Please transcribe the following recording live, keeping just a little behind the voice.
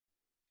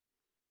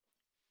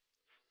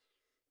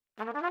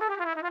Fun.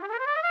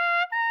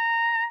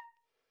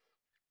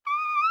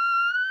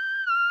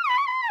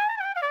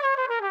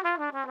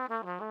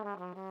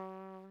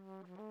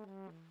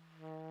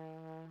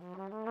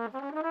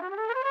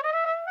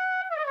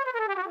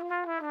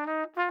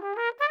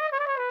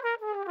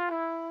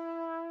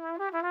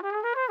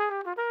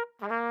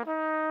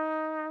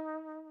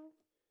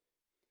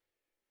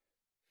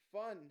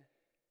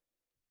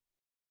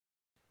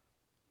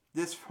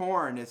 This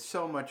horn is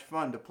so much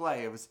fun to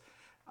play. It was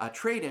a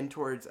trade-in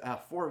towards a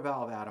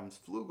 4-valve Adams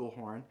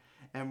flugelhorn,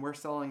 and we're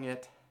selling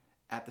it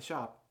at the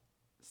shop.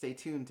 Stay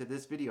tuned to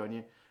this video,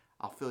 and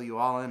I'll fill you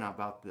all in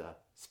about the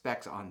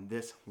specs on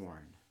this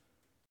horn.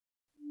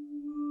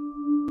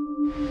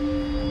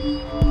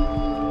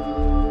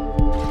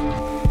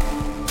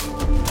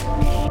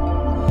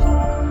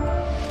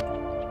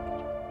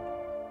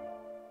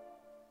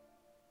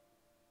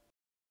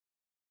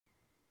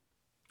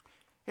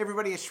 Hey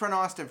everybody, it's Trent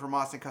Austin from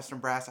Austin Custom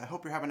Brass. I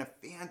hope you're having a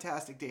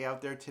fantastic day out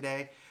there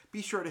today.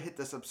 Be sure to hit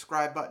the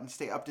subscribe button,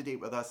 stay up to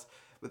date with us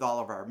with all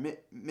of our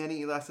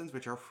mini lessons,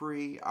 which are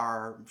free,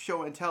 our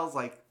show and tells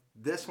like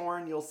this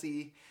horn you'll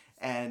see,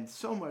 and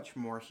so much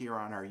more here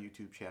on our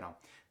YouTube channel.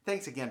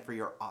 Thanks again for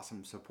your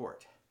awesome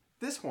support.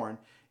 This horn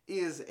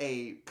is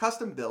a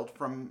custom build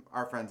from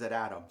our friends at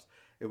Adams.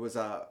 It was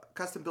a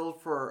custom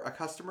build for a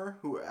customer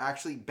who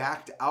actually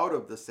backed out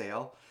of the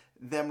sale.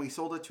 Then we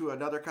sold it to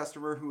another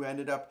customer who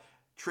ended up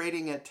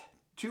trading it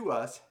to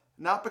us,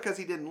 not because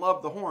he didn't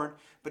love the horn,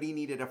 but he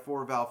needed a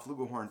 4-valve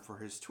flugelhorn for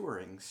his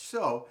touring.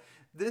 So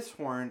this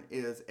horn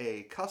is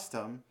a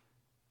custom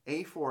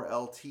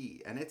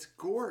A4LT, and it's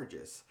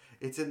gorgeous.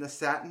 It's in the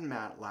satin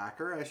matte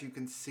lacquer. As you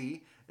can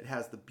see, it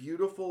has the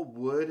beautiful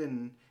wood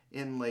and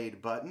inlaid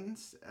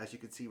buttons. As you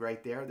can see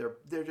right there,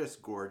 they're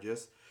just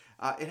gorgeous.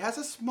 It has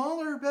a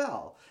smaller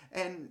bell,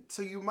 and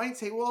so you might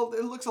say, well,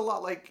 it looks a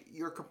lot like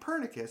your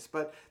Coppernicus,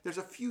 but there's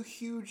a few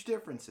huge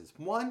differences.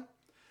 One,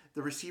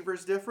 the receiver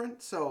is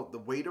different, so the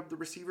weight of the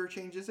receiver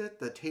changes it.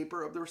 The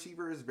taper of the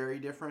receiver is very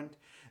different.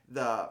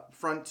 The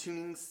front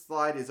tuning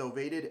slide is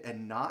ovated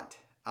and not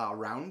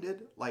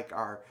rounded like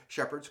our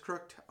shepherd's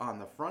crook on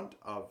the front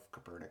of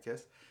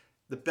Coppernicus.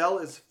 The bell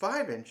is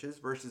 5 inches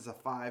versus a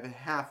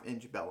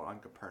 5.5-inch bell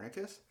on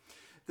Coppernicus.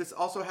 This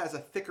also has a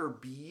thicker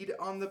bead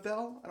on the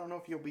bell. I don't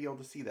know if you'll be able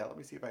to see that. Let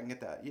me see if I can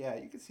get that. Yeah,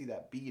 you can see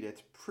that bead.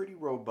 It's pretty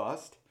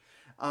robust.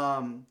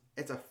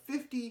 It's a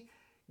 50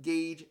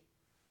 gauge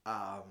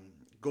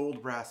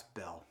gold brass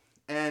bell,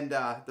 and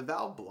the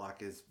valve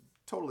block is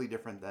totally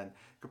different than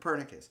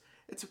Coppernicus.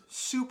 It's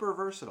super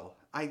versatile.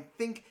 I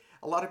think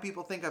a lot of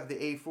people think of the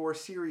A4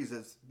 series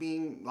as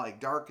being like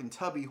dark and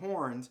tubby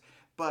horns,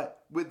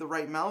 but with the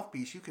right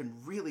mouthpiece you can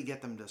really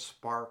get them to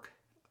spark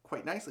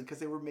quite nicely, because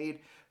they were made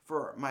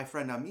for my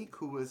friend Amik,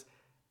 who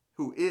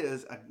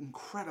is an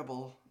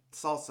incredible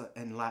salsa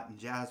and Latin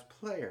jazz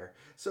player.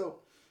 So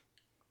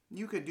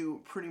you could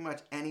do pretty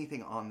much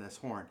anything on this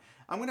horn.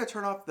 I'm going to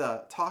turn off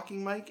the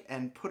talking mic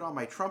and put on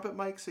my trumpet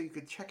mic so you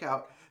could check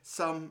out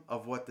some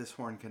of what this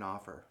horn can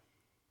offer.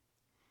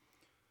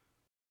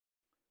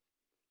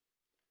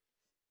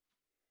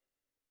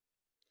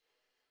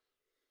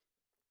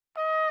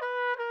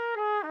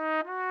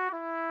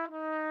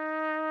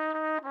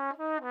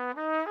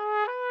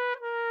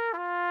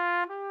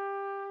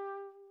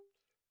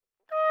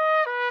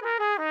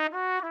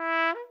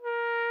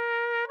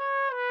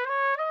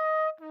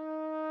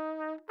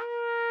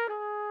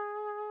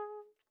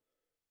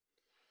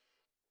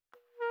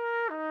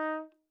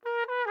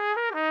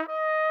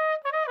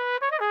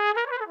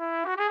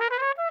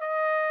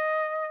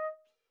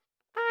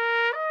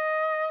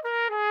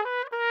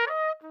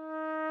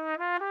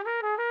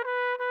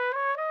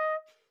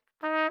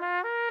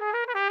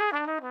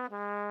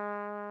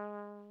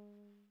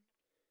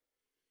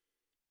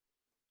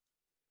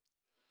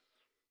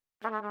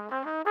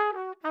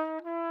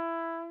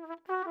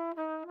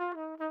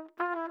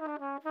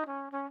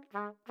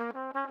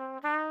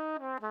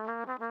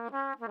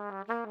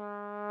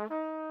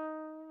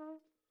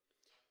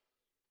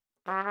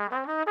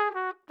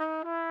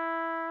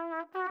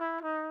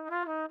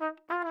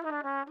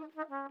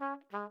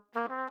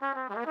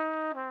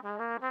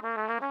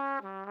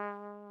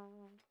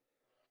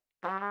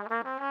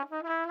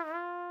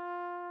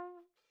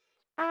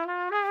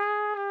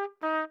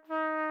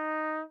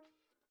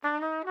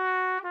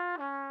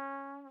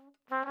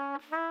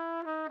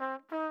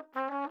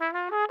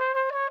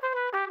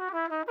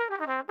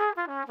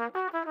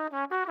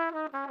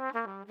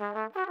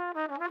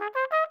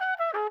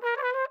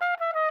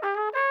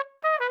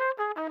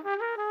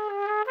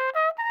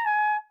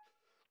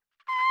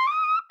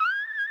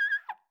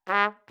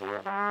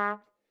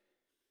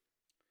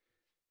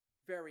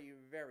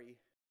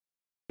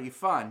 Very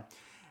fun.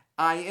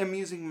 I am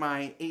using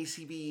my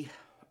ACB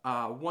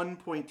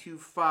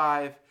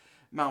 1.25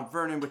 Mount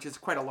Vernon, which is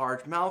quite a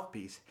large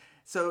mouthpiece.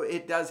 So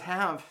it does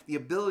have the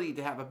ability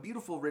to have a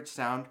beautiful rich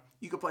sound.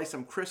 You could play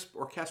some crisp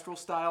orchestral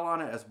style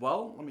on it as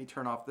well. Let me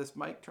turn off this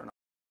mic.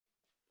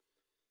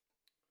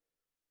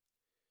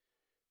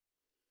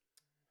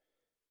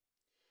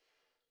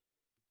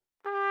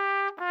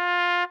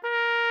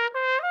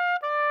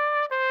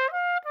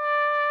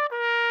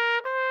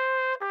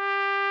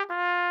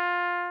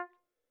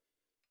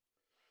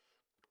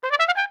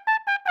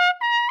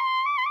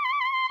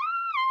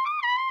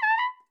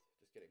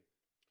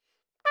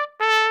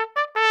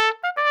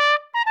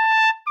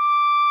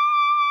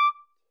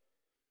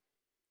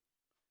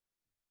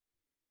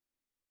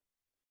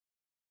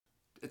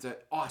 It's an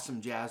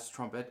awesome jazz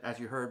trumpet, as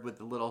you heard with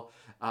the little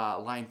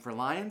line for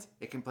lines.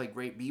 It can play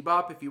great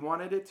bebop if you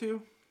wanted it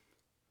to.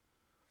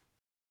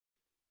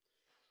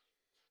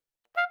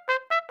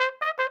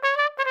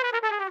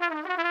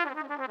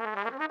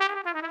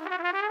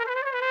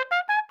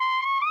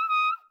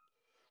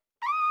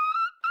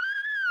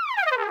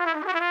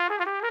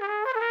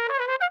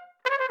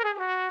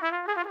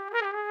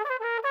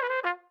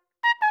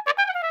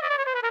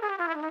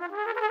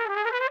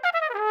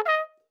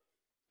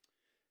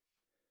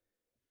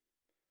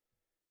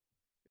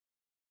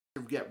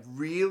 To get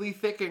really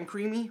thick and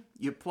creamy,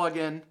 you plug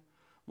in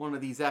one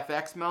of these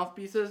FX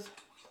mouthpieces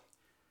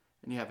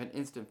and you have an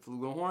instant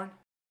flugelhorn.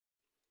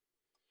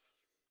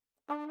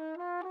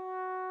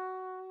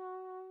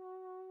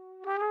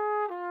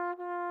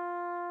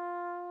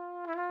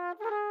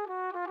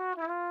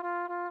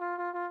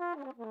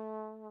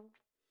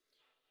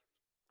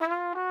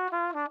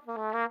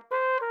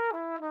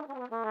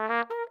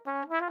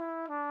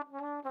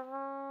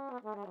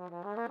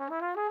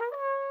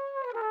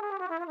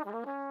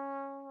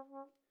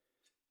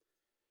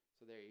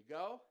 So there you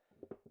go.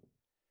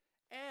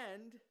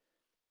 And,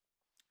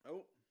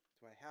 oh,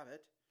 do I have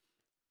it?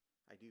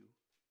 I do. Let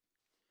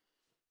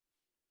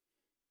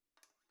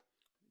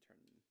me turn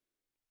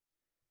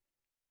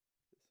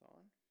this on.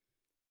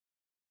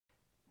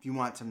 If you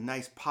want some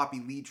nice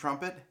poppy lead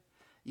trumpet,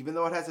 even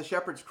though it has a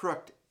shepherd's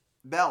crook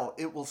bell,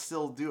 it will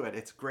still do it.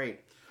 It's great.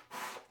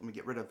 Let me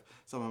get rid of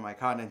some of my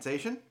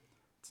condensation.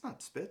 It's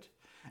not spit.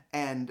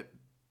 And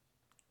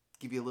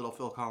give you a little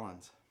Phil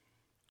Collins.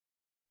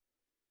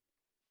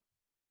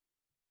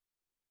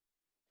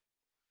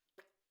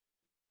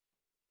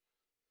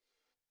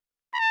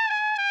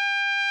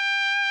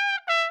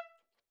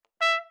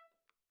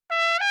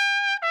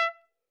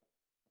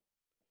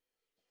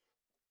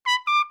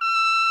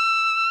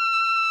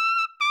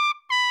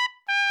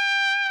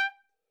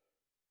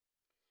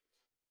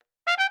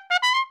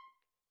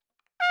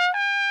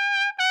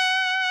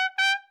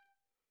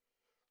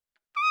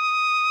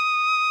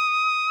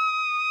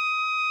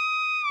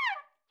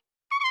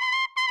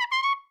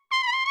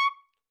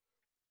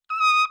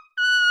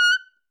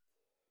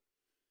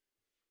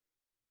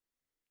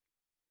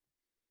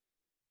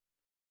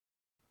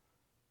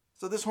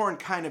 So this horn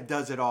kind of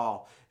does it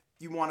all.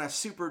 If you want a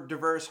super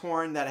diverse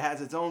horn that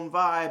has its own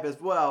vibe as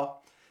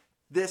well,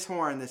 this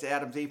horn, this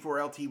Adams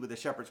A4LT with a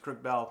shepherd's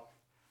crook bell,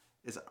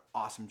 is an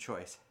awesome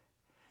choice.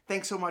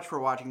 Thanks so much for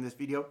watching this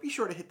video. Be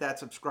sure to hit that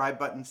subscribe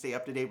button, stay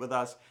up to date with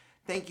us.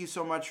 Thank you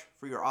so much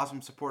for your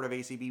awesome support of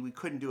ACB. We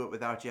couldn't do it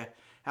without you.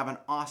 Have an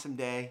awesome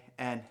day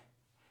and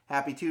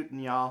happy tootin',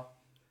 y'all.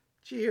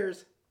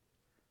 Cheers.